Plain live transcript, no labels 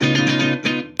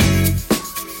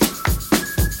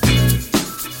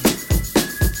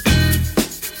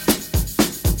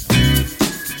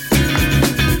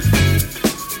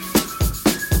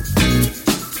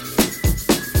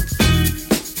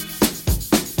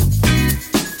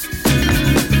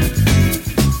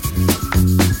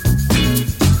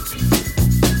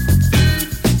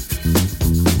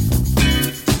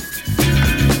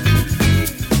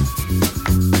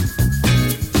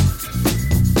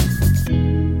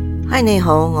Hi, 你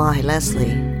好，我係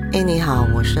Leslie。你好，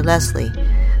我是 Leslie.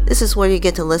 This is where you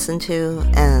get to listen to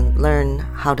and learn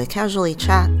how to casually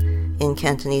chat in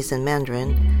Cantonese and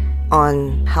Mandarin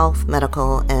on health,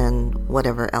 medical, and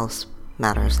whatever else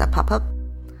matters that pop up.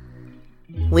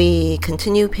 We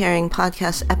continue pairing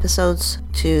podcast episodes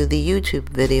to the YouTube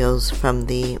videos from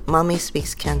the Mommy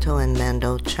Speaks Canto and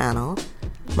Mando channel,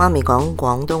 媽咪講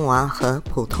廣東話和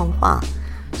普通話,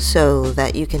 so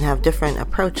that you can have different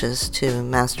approaches to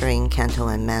mastering Canto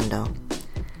and Mando.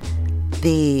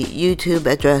 The YouTube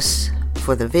address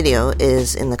for the video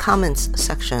is in the comments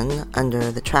section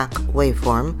under the track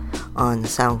waveform on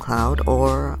SoundCloud,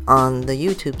 or on the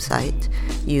YouTube site.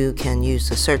 You can use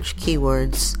the search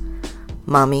keywords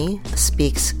Mommy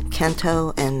Speaks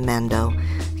Canto and Mando.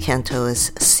 Canto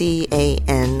is C-A-N-T-O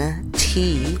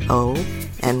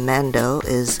and Mando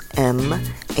is M-A-N-D-O.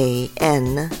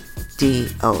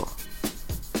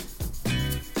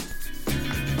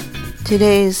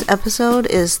 Today's episode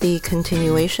is the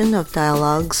continuation of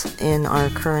dialogues in our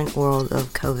current world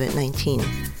of COVID-19.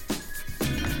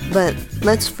 But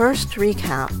let's first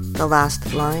recap the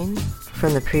last line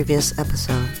from the previous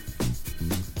episode.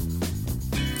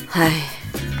 唉，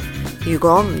如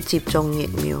果唔接種疫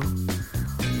苗，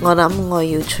我諗我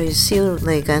要取消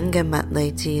嚟緊嘅物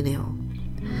理治療。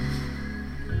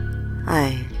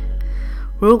唉，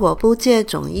如果不接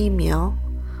種疫苗，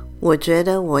我覺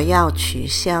得我要取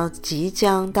消即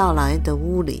將到來的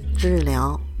物理治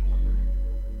療。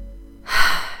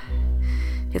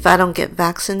If I don't get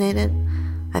vaccinated,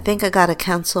 I think I gotta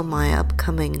cancel my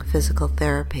upcoming physical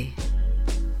therapy.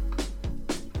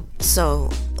 So,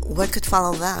 what could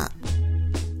follow that?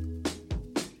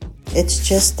 It's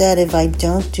just that if I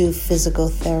don't do physical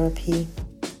therapy,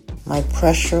 my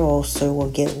pressure ulcer will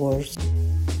get worse.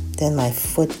 Then my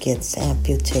foot gets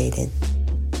amputated.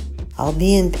 I'll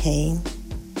be in pain.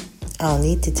 I'll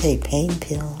need to take pain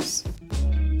pills.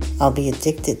 I'll be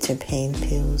addicted to pain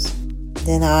pills.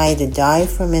 Then I'll either die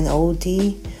from an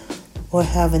OD or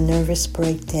have a nervous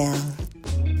breakdown.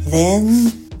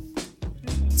 Then,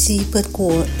 只不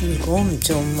過如果唔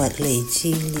做物理治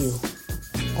療，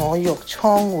我肉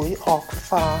瘡會惡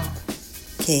化，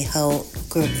其後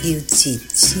腳要截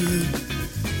肢，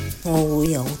我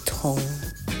會有痛，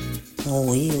我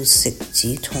會要食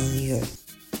止痛藥，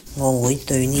我會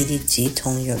對呢啲止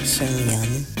痛藥上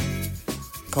癮，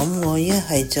咁我一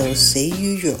係就死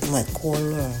於藥物過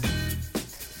量，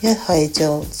一係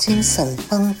就精神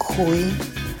崩潰，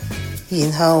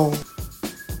然後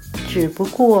只不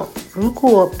過如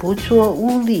果不做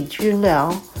物理治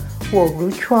療，我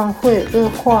褥瘡會惡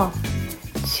化，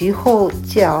其後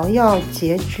腳要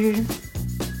截肢，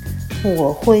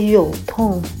我會有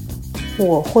痛，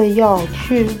我會要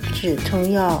吃止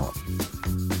痛藥，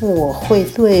我會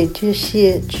對這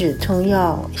些止痛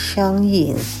藥上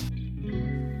癮。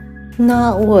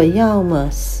那我要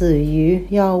麼死於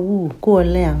藥物過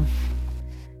量，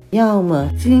要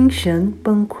麼精神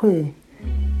崩潰，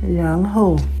然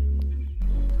後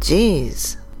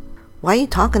Jeez, why are you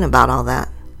talking about all that?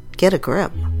 Get a grip.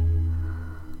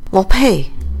 我呸，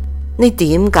你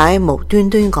點解無端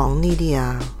端講呢啲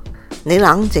啊？你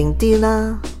冷靜啲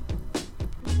啦。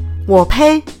我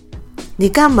呸，你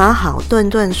幹嘛好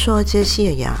斷斷說這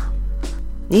些呀？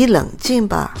你冷靜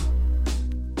吧。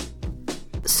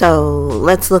So,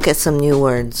 let's look at some new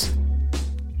words.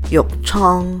 褥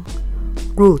瘡,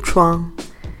 褥瘡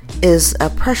is a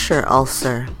pressure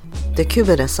ulcer,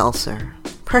 decubitus ulcer,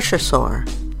 pressure sore,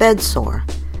 bed sore.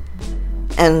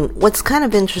 And what's kind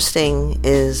of interesting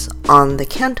is on the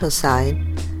Canto side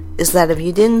is that if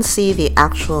you didn't see the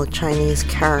actual Chinese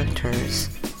characters,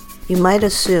 you might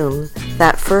assume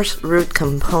that first root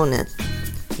component,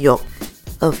 yok,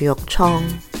 of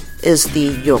yokchong is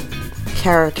the yok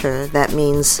character that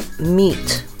means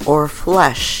meat or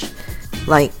flesh,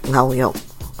 like ngaoyok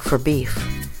for beef.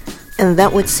 And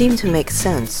that would seem to make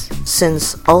sense,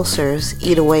 since ulcers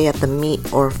eat away at the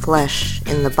meat or flesh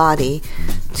in the body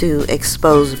to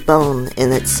expose bone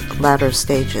in its latter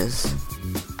stages.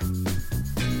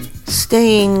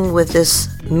 Staying with this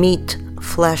meat,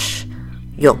 flesh,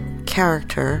 yok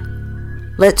character,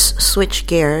 let's switch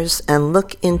gears and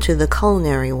look into the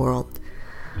culinary world.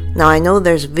 Now I know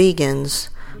there's vegans,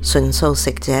 纯素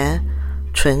食者,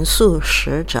 纯素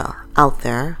食者 out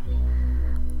there,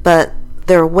 but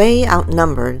they're way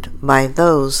outnumbered by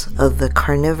those of the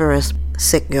carnivorous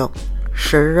食肉,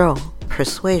 食肉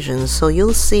persuasion, so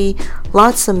you'll see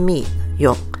lots of meat,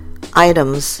 yok,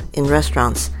 items in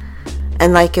restaurants.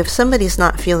 And like if somebody's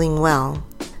not feeling well,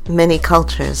 many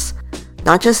cultures,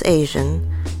 not just Asian,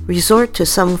 resort to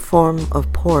some form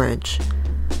of porridge.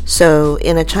 So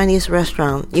in a Chinese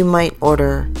restaurant, you might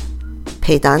order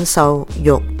皮蛋瘦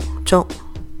肉粥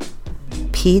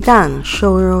皮蛋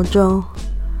瘦肉粥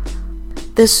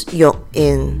This yolk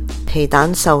in 皮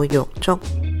蛋瘦肉粥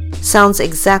sounds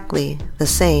exactly the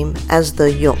same as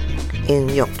the yolk in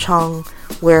yokchang,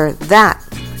 where that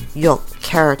yolk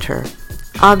character,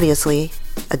 obviously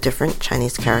a different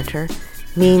Chinese character,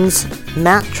 means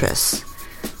mattress.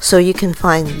 So you can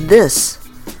find this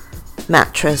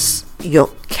mattress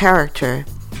yolk character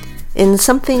in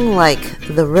something like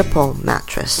the Ripple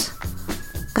mattress.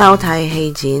 高台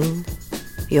黑金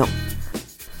yolk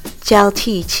交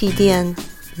替气垫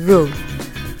ru.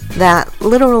 That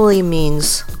literally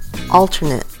means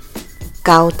alternate.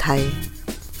 高台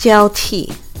交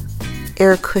替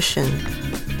air cushion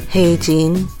黑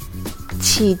金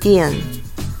气垫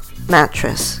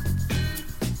mattress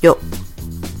有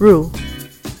ru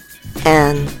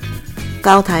and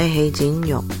高台黑金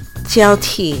有交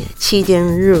替气垫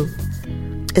ru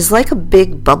is like a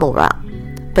big bubble wrap,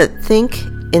 but think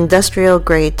industrial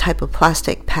grade type of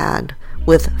plastic pad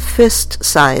with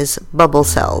fist-size bubble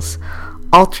cells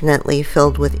alternately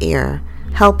filled with air,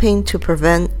 helping to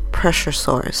prevent pressure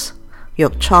sores. 有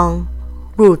疮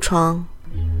ru疮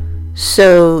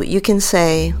So you can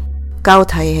say 高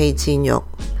台黑金有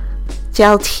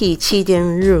交替气垫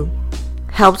ru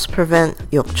helps prevent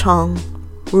有疮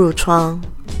ru 疮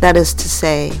That is to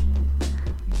say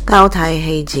高台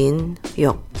黑金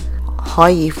有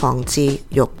可以防止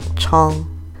有疮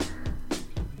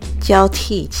交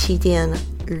替气垫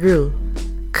ru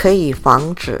可以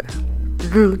防止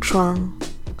ru 疮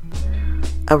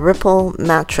A Ripple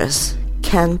mattress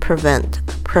can prevent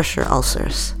pressure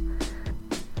ulcers.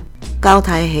 高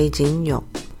台黑金有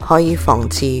可以防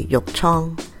止肉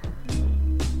疮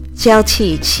交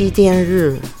替气垫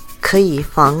ru 可以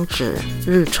防止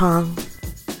痔疮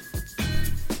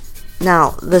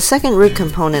Now, the second root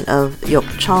component of 有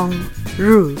疮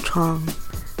ru 疮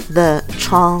the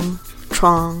chong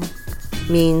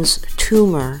means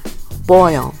tumor,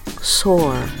 boil,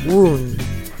 sore, wound,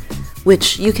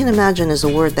 which you can imagine is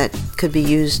a word that could be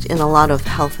used in a lot of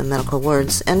health and medical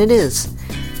words, and it is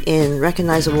in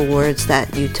recognizable words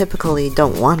that you typically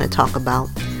don't want to talk about,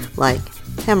 like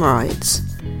hemorrhoids,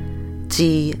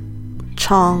 痔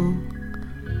疮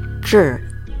痔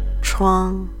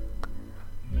疮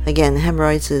Again,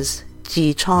 hemorrhoids is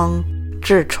痔疮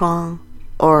痔疮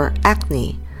or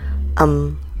acne,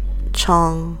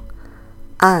 疮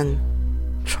an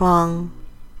疮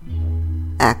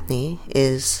Acne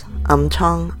is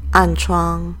疮 an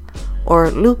疮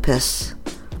or lupus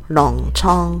脓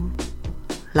疮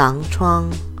lang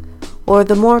疮 or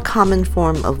the more common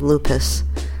form of lupus,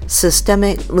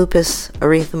 systemic lupus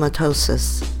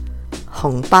erythematosus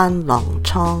红斑狼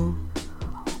疮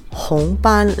红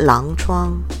斑狼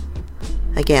疮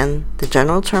Again, the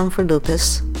general term for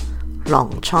lupus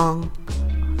脓疮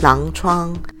lang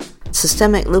疮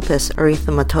systemic lupus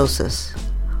erythematosus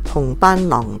红斑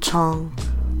狼疮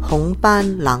红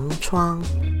斑狼疮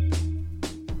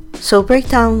So break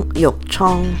down 有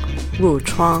疮 ru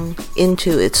疮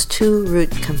into its two root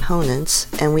components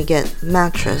and we get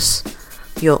mattress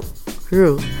有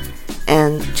ru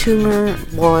and tumor,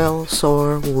 boil,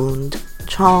 sore, wound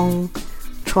疮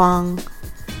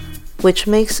which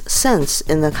makes sense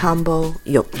in the combo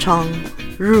有疮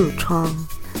ru 疮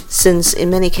since in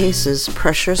many cases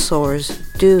pressure sores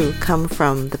do come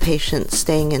from the patient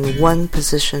staying in one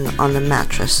position on the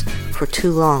mattress for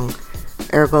too long,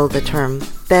 ergo the term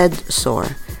bed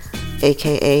sore,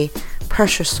 aka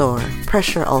pressure sore,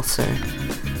 pressure ulcer,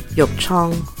 有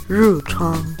疮 ru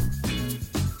疮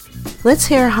Let's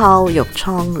hear how 有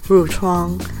疮 ru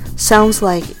疮 sounds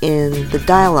like in the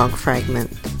dialogue fragment.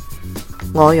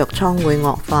 我有疮会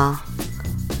恶化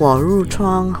我痔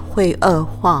疮会恶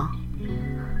化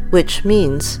which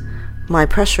means my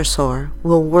pressure sore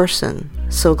will worsen.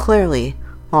 So clearly,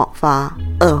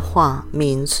 恶化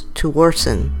means to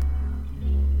worsen.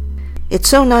 It's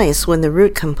so nice when the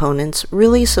root components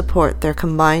really support their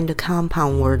combined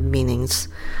compound word meanings.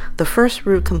 The first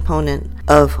root component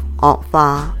of 恶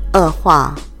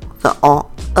化,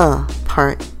 the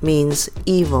part means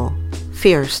evil,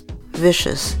 fierce,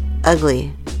 vicious,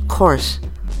 ugly, coarse,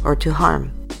 or to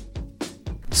harm.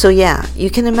 So yeah, you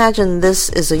can imagine this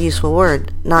is a useful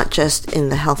word, not just in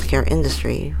the healthcare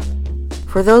industry.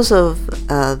 For those of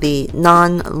the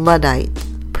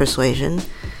non-Luddite persuasion,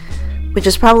 which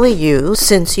is probably you,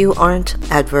 since you aren't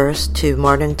adverse to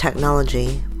modern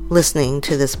technology listening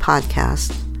to this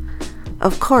podcast,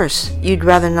 of course, you'd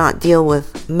rather not deal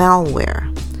with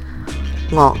malware.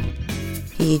 惡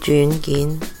意轉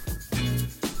見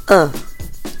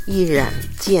易染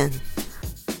見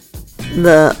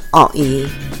The 惡意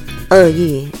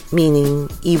meaning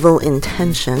evil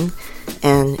intention,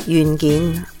 and 云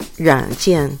金染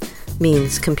件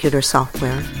means computer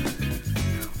software.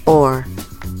 Or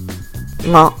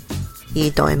惡意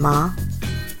代碼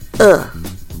惡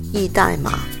意代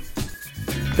碼.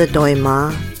 The 代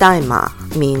碼代碼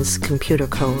means computer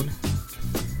code.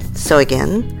 So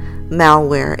again,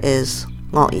 malware is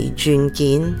惡意轉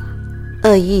件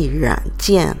惡意染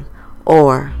件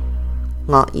or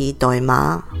惡意代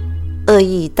碼惡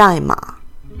意代碼.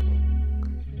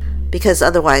 Because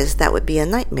otherwise that would be a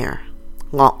nightmare.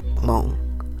 惡夢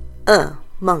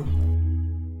夢.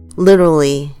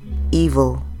 Literally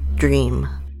evil dream.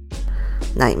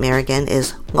 Nightmare again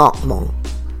is 惡夢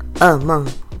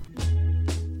夢.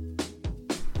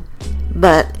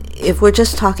 But if we're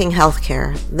just talking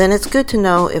healthcare, then it's good to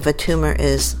know if a tumor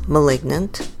is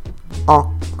malignant, 惡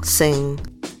性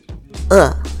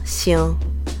惡性,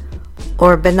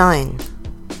 or benign,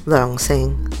 良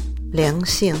性良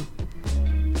性.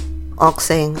 惡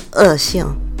性惡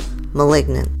性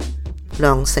malignant,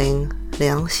 良性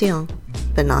良性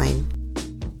benign.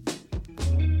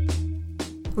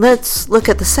 Let's look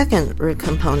at the second root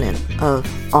component of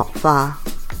惡化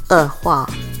惡化,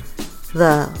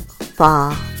 the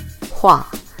化化.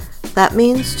 That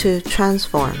means to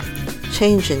transform,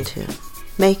 change into,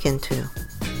 make into.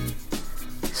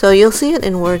 So you'll see it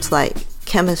in words like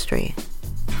chemistry,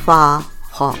 化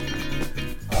學,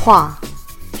 化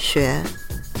學.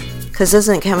 Because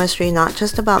isn't chemistry not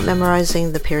just about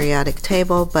memorizing the periodic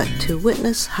table, but to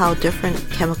witness how different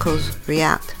chemicals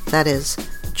react, that is,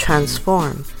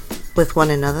 transform with one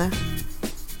another?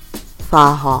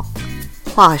 化學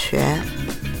化學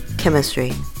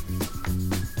chemistry.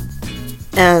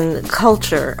 And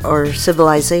culture or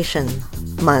civilization,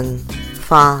 文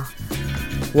化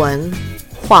文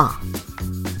化,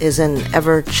 is an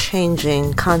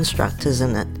ever-changing construct,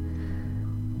 isn't it?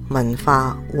 文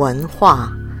化文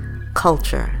化,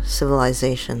 culture,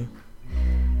 civilization.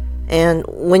 And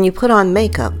when you put on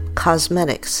makeup,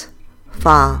 cosmetics,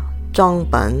 化妝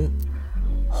品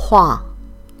化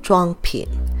妝品,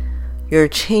 you're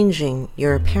changing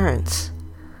your appearance.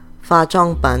 化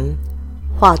妝品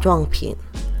化妝品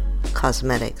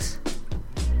cosmetics.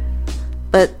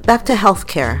 But back to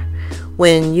healthcare.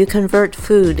 When you convert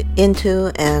food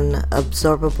into an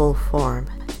absorbable form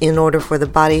in order for the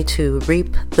body to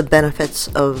reap the benefits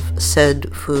of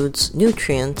said food's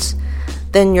nutrients,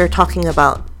 then you're talking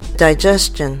about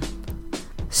digestion,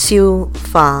 消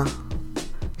化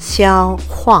消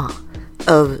化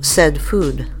of said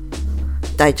food.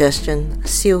 Digestion,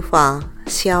 消化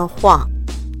消化.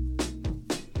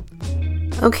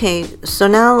 Okay, so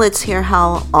now let's hear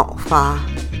how 惡化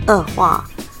惡化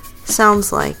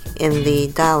sounds like in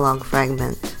the dialogue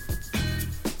fragment.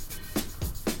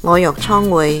 我藥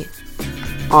瘡會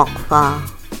惡化，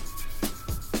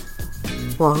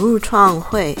我褥瘡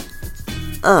會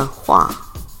惡化.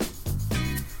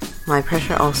 My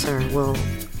pressure ulcer will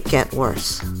get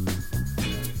worse.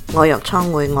 我藥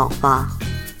瘡會惡化，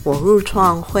我褥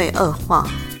瘡會惡化.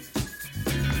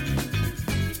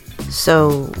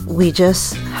 So we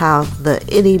just have the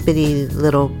itty-bitty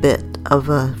little bit of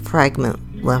a fragment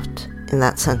left in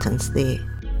that sentence.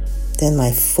 Then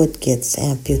my foot gets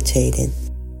amputated.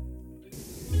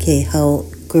 其後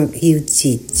腳要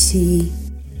截肢，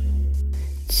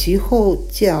其後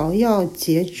腳要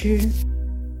截肢.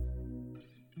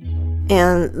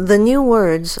 And the new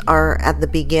words are at the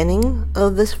beginning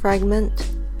of this fragment.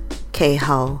 其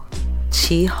後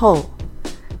其後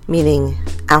meaning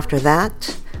after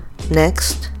that,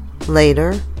 next,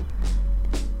 later.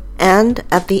 And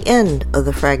at the end of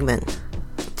the fragment,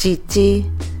 截肢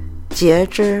截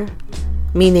肢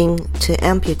meaning to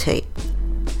amputate.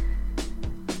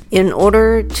 In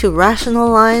order to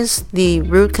rationalize the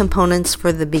root components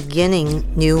for the beginning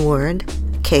new word,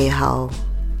 其後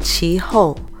其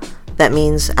後, that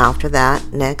means after that,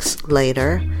 next,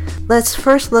 later, let's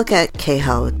first look at 其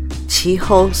後其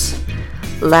後's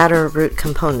latter root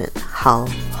component, 後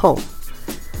後.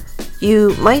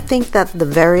 You might think that the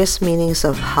various meanings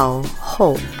of 後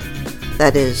後,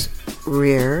 that is,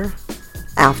 rear,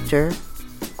 after,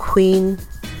 queen,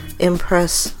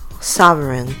 empress,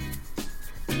 sovereign,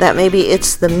 that maybe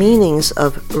it's the meanings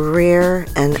of rear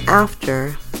and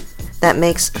after that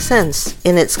makes sense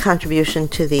in its contribution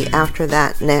to the after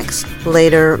that, next,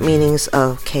 later meanings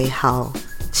of 其後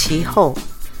其後.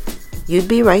 You'd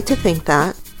be right to think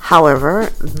that.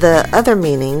 However, the other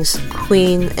meanings,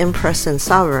 queen, empress, and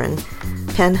sovereign,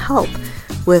 can help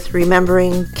with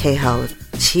remembering 其後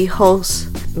其後's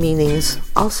meanings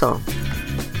also.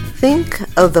 Think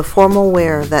of the formal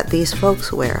wear that these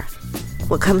folks wear.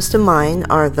 what comes to mind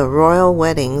are the royal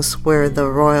weddings where the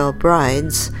royal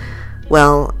brides,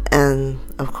 well, and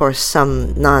of course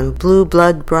some non-blue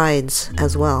blood brides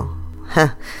as well.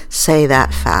 Say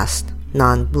that fast.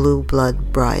 Non-blue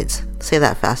blood brides. Say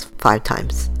that fast 5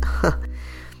 times.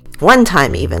 1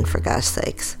 time even, for God's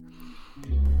sakes.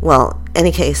 Well,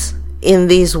 any case, in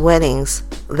these weddings,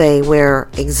 they wear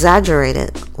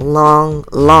exaggerated, long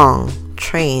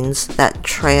trains that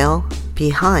trail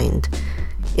behind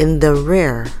in the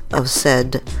rear of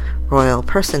said royal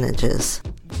personages.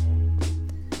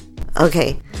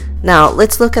 Okay, now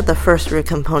let's look at the first root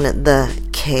component, the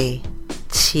K,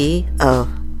 qi of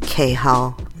K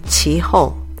hao, qi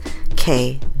hou.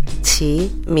 K,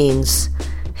 qi means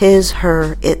his,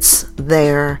 her, its,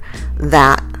 their,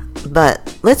 that,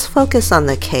 but let's focus on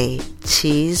the K,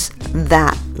 qi's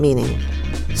that meaning,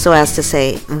 so as to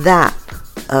say that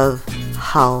of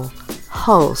hao,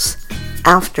 hou's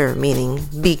after meaning,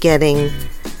 begetting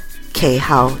K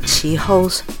hao, qi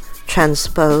hou's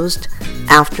transposed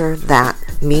after that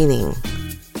meaning.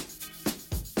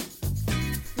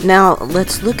 Now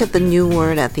let's look at the new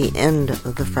word at the end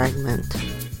of the fragment.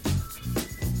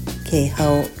 K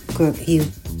hao group yu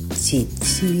qi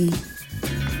qi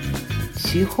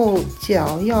其后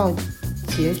脚要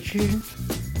截肢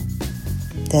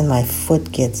Then my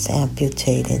foot gets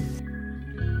amputated.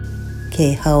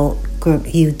 K hao group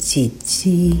yu qi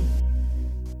qi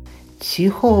其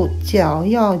后脚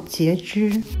要截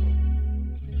肢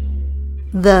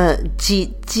The 截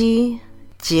肢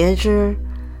截肢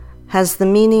has the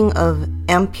meaning of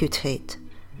amputate,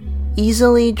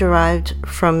 easily derived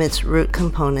from its root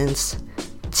components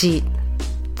截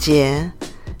截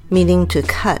meaning to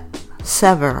cut,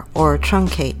 sever, or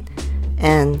truncate,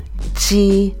 and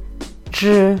肢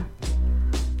肢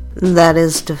that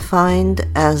is defined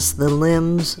as the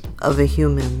limbs of a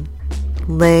human,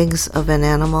 legs of an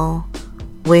animal,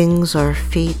 wings or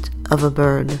feet of a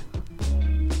bird.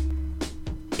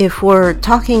 If we're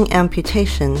talking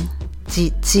amputation,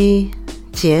 截肢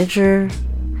截肢,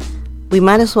 we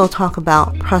might as well talk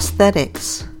about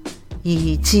prosthetics,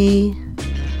 义肢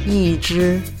义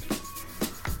肢.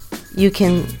 You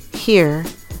can hear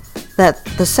that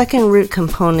the second root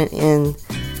component in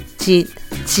截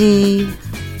肢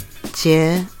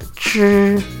截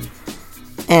肢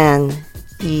and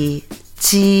义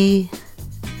肢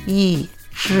义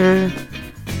肢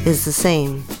is the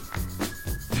same.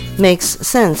 Makes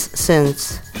sense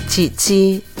since 截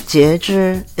肢 截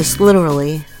肢 is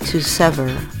literally to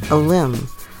sever a limb,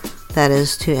 that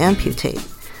is to amputate.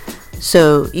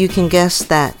 So you can guess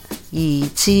that 义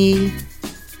肢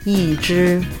义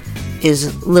肢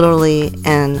is literally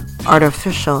an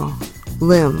artificial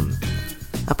limb,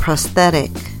 a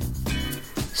prosthetic.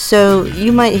 So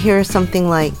you might hear something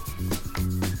like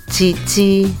截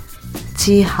肢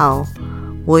治後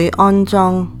會安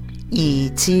裝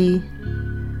義肢，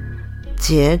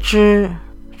截肢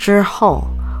之後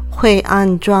會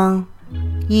安裝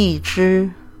義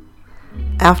肢。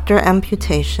After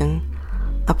amputation,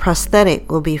 a prosthetic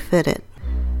will be fitted.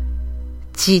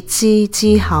 截肢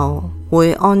之後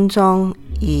會安裝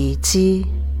義肢，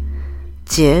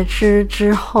截肢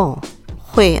之後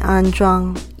會安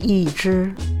裝義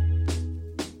肢。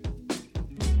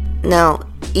Now,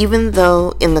 even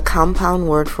though in the compound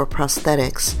word for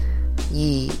prosthetics,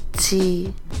 義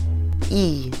肢、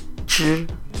義肢、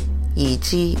義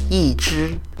肢、義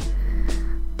肢,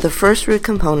 the first root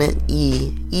component,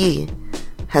 義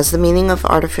has the meaning of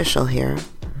artificial here,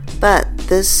 but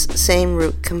this same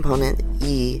root component,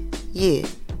 義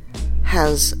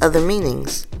has other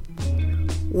meanings.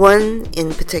 One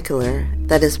in particular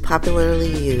that is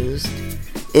popularly used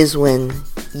is when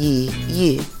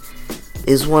義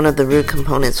is one of the root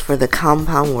components for the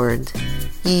compound word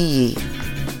意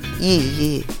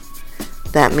義.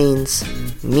 That means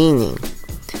meaning.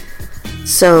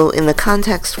 So in the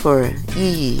context for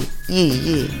意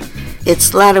義,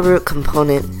 its latter root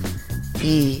component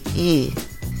義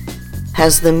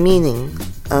has the meaning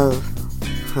of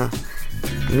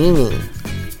meaning.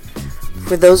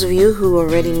 For those of you who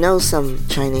already know some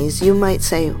Chinese, you might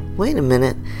say, wait a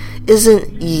minute,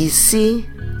 isn't 意思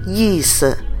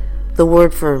the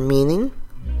word for meaning?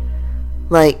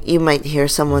 Like you might hear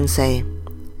someone say,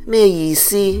 咩意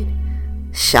思?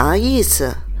啥意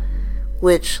思?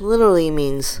 Which literally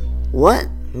means, what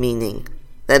meaning?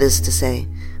 That is to say,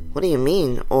 what do you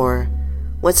mean? Or,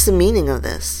 what's the meaning of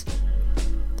this?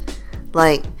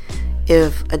 Like,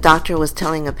 if a doctor was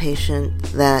telling a patient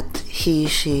that he,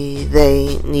 she,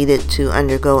 they needed to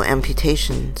undergo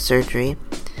amputation surgery,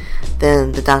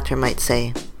 then the doctor might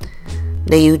say,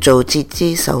 你要做截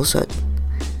肢手術，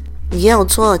你要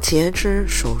做截肢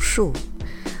手術.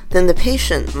 then the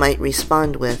patient might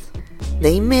respond with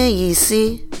你咩意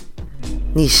思?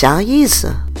你啥意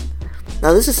思?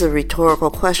 Now this is a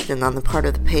rhetorical question on the part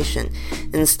of the patient.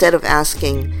 Instead of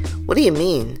asking, what do you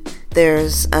mean?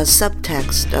 There's a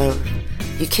subtext of,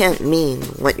 you can't mean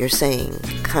what you're saying,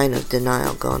 kind of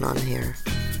denial going on here.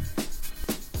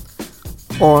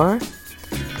 Or,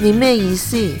 你咩意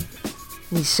思?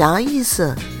你啥意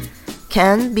思?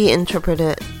 Can be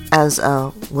interpreted as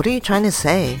a, what are you trying to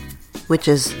say? Which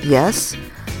is yes,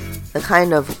 a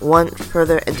kind of want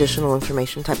further additional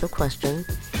information type of question,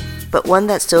 but one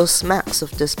that still smacks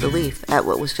of disbelief at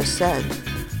what was just said,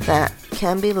 that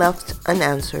can be left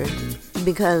unanswered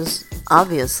because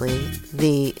obviously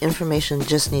the information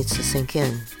just needs to sink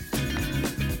in.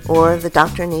 Or the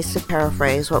doctor needs to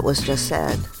paraphrase what was just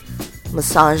said,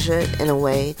 massage it in a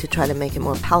way to try to make it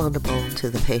more palatable to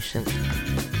the patient.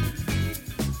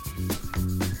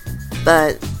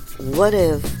 But what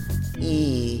if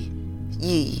yi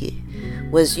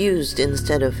was used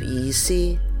instead of 意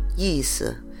思, 意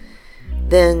思?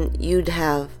 Then you'd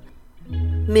have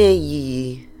咩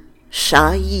意,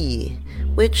 啥意,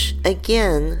 which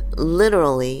again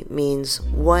literally means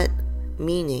what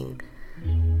meaning,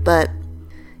 but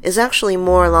is actually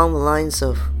more along the lines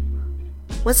of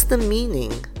what's the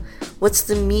meaning? What's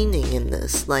the meaning in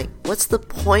this? Like, what's the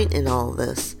point in all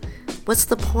this? What's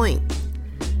the point?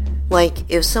 Like,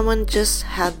 if someone just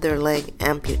had their leg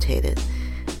amputated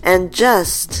and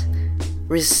just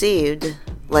received,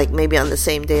 like maybe on the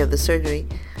same day of the surgery,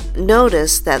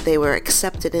 noticed that they were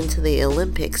accepted into the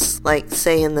Olympics, like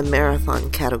say in the marathon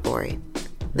category,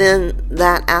 then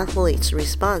that athlete's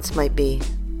response might be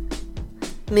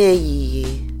咩意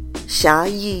义?啥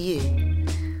意义?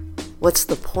 What's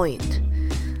the point?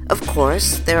 Of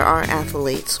course, there are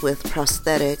athletes with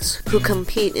prosthetics who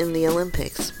compete in the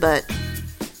Olympics, but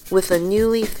with a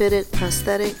newly fitted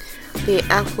prosthetic, the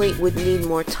athlete would need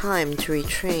more time to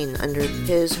retrain under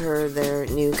their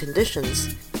new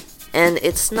conditions. And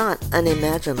it's not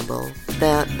unimaginable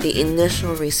that the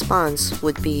initial response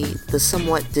would be the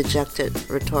somewhat dejected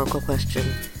rhetorical question,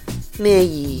 咩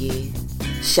意义?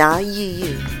啥意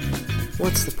义?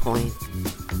 What's the point?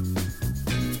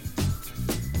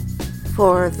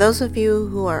 For those of you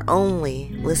who are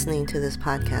only listening to this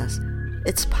podcast,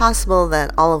 it's possible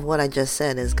that all of what I just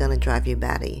said is going to drive you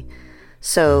batty.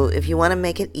 So if you want to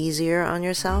make it easier on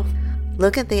yourself,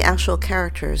 look at the actual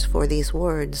characters for these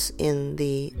words in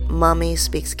the Mommy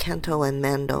Speaks Canto and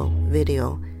Mando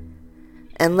video,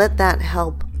 and let that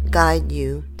help guide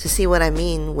you to see what I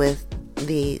mean with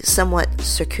the somewhat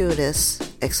circuitous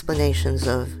explanations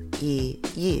of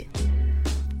yi,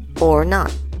 or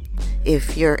not.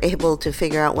 If you're able to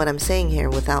figure out what I'm saying here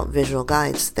without visual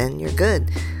guides, then you're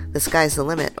good. The sky's the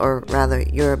limit, or rather,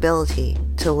 your ability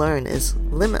to learn is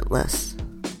limitless.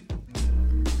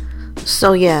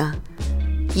 So yeah,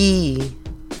 yi,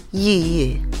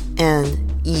 and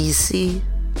意思,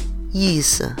 意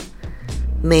思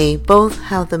may both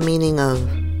have the meaning of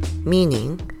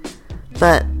meaning,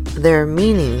 but their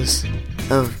meanings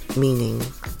of meaning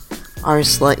are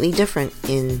slightly different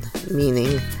in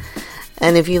meaning.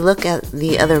 And if you look at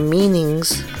the other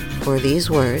meanings for these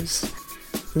words,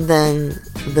 then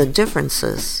the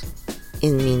differences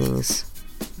in meanings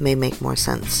may make more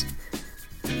sense.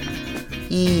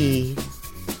 Yi's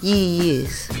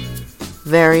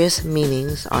various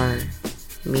meanings are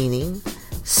meaning,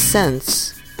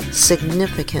 sense,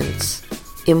 significance,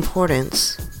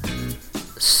 importance.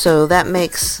 So that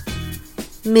makes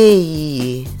咩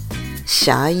意义,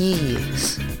 啥意义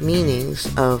's meanings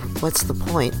of what's the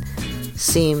point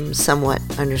seem somewhat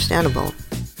understandable.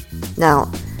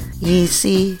 Now, 意思,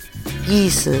 意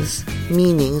思's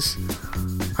meanings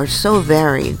are so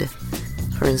varied.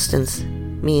 For instance,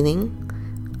 meaning,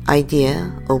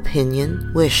 idea,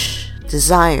 opinion, wish,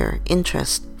 desire,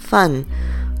 interest, fun,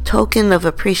 token of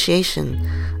appreciation,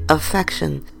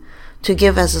 affection, to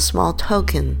give as a small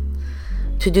token,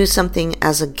 to do something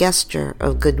as a gesture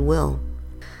of goodwill.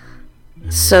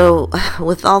 So,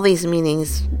 with all these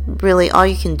meanings, really all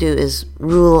you can do is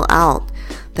rule out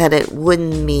that it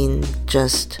wouldn't mean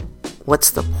just what's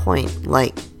the point,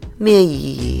 like 咩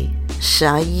意义,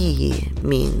 啥意义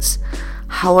means.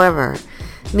 However,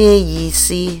 咩意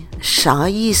思, 啥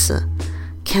意思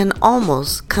can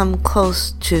almost come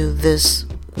close to this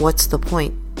what's the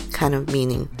point kind of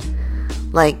meaning.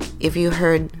 Like if you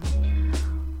heard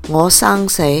我生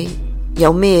死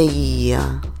有咩意义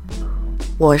啊?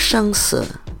 我生死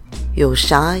有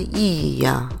啥意义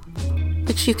啊?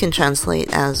 Which you can translate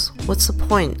as, what's the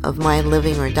point of my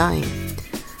living or dying?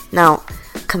 Now,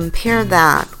 compare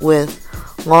that with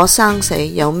我生死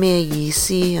有咩意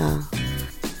思啊?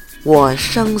 我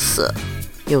生死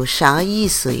有啥意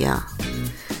思呀?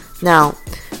 Now,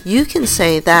 you can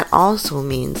say that also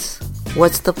means,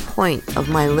 what's the point of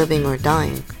my living or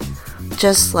dying?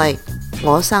 Just like,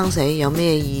 我生死有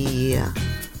咩意义呀?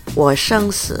 我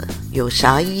生死有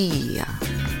啥意义呀?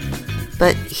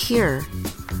 But here,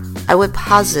 I would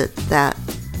posit that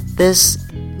this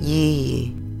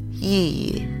意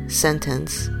义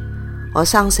sentence, 我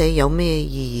生死有咩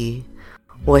意义?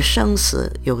 我生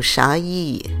死有啥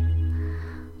意义?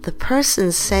 The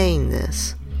person saying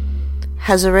this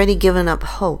has already given up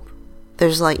hope.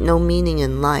 There's like no meaning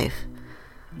in life.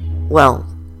 Well,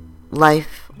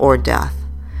 life or death.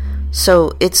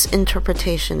 So its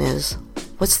interpretation is,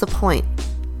 what's the point?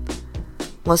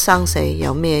 我生死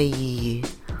有咩意义?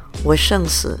 我生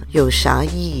死有啥意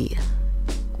义?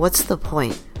 What's the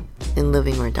point in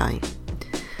living or dying?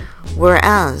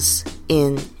 Whereas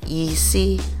in 意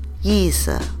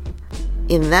思,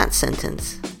 in that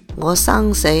sentence, 我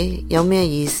生死有咩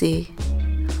意思?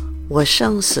 我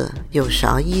生死有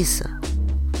啥意思?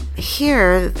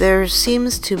 Here, there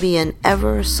seems to be an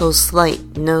ever so slight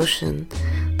notion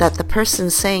that the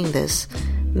person saying this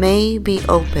may be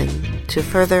open to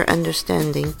further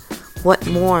understanding what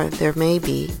more there may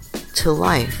be to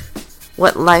life,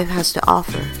 what life has to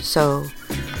offer, so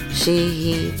she,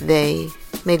 he, they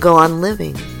may go on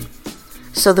living.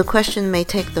 So the question may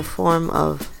take the form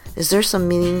of, is there some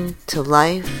meaning to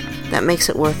life that makes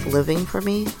it worth living for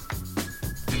me?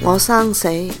 我生死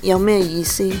有咩意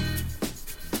思?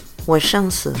 我生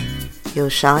死有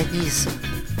啥意思?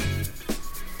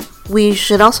 We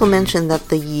should also mention that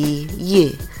the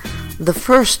yi, the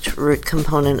first root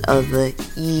component of the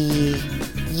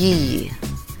yi,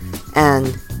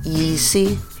 and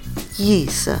yisi,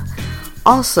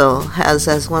 also has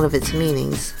as one of its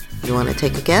meanings. You want to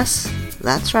take a guess?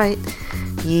 That's right.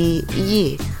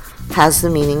 Yi has the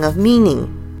meaning of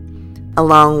meaning,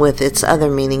 along with its other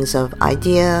meanings of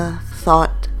idea,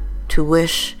 thought, to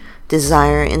wish,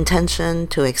 desire, intention,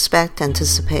 to expect,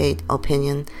 anticipate,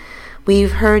 opinion.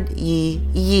 We've heard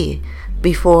yi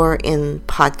before in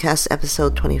podcast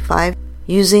episode 25,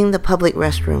 using the public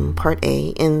restroom, part A,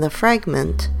 in the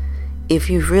fragment, if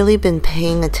you've really been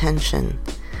paying attention.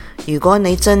 如果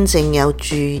你真正有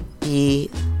注意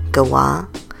嘅話，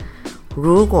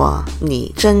如果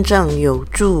你真正有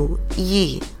注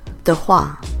意的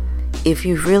話, if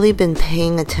you've really been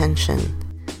paying attention,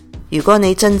 如果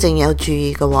你真正有注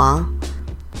意嘅話，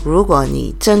如果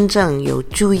你真正有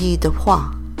注意的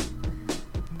話.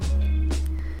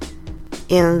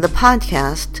 In the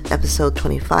podcast, episode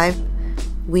 25,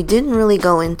 we didn't really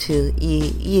go into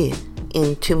yi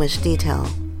in too much detail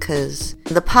because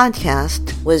the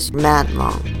podcast was mad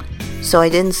long. So I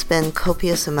didn't spend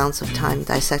copious amounts of time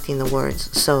dissecting the words.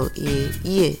 So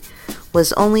yi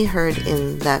was only heard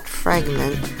in that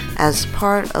fragment as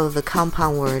part of the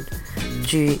compound word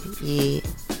注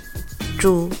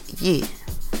意,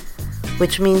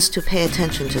 which means to pay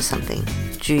attention to something.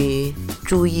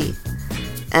 注意.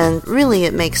 And really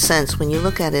it makes sense when you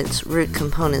look at its root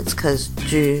components, because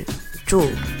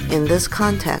注 in this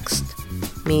context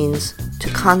means to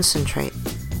concentrate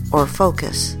or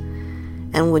focus.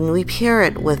 And when we pair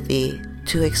it with the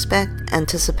to expect,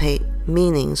 anticipate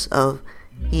meanings of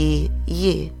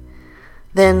yi,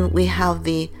 then we have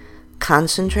the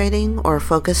concentrating or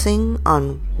focusing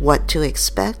on what to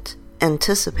expect,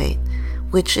 anticipate,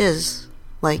 which is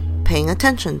like paying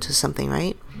attention to something,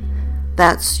 right?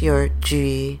 That's your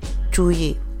注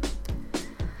意.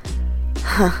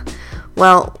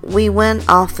 Well, we went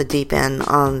off the deep end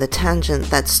on the tangent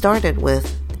that started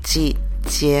with 季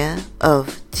节 of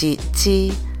季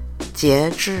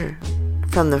节制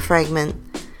from the fragment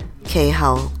其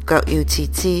後腳要節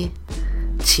制，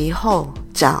其後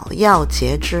腳要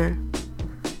節制.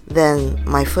 Then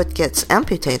my foot gets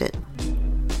amputated.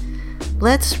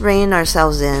 Let's rein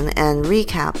ourselves in and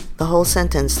recap the whole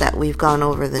sentence that we've gone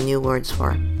over the new words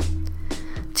for.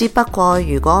 只不過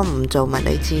如果唔做物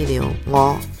理治療，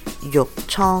我肉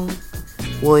瘡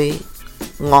會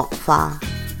惡化，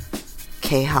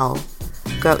其後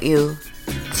腳要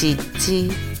截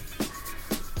肢。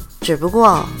只不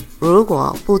過如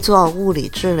果不做物理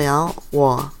治療，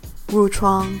我褥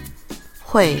瘡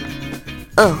會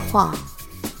惡化，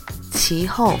其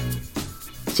後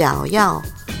腳要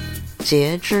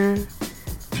截肢.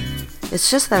 It's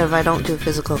just that if I don't do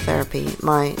physical therapy,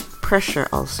 my pressure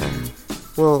ulcer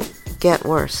will get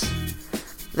worse.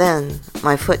 Then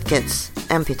my foot gets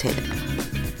amputated.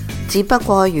 只不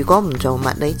過如果唔做物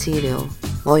理治療，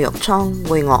我肉瘡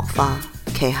會惡化，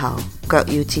其後腳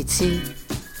要截肢。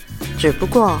只不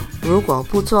過如果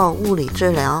不做物理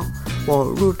治療，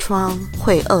我褥瘡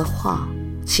會惡化，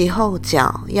其後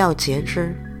腳要截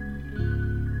肢.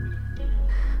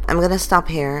 I'm going to stop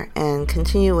here and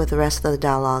continue with the rest of the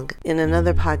dialogue in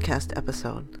another podcast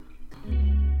episode.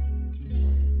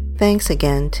 Thanks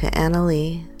again to Anna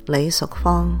Lee, Lei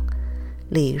Sokfang,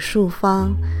 Li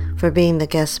Shufang for being the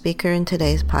guest speaker in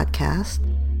today's podcast.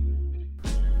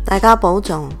 大家保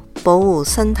重，保護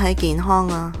身體健康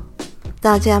啊！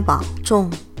大家保重，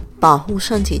保護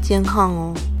身體健康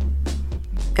哦。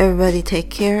Everybody take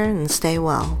care and stay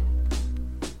well.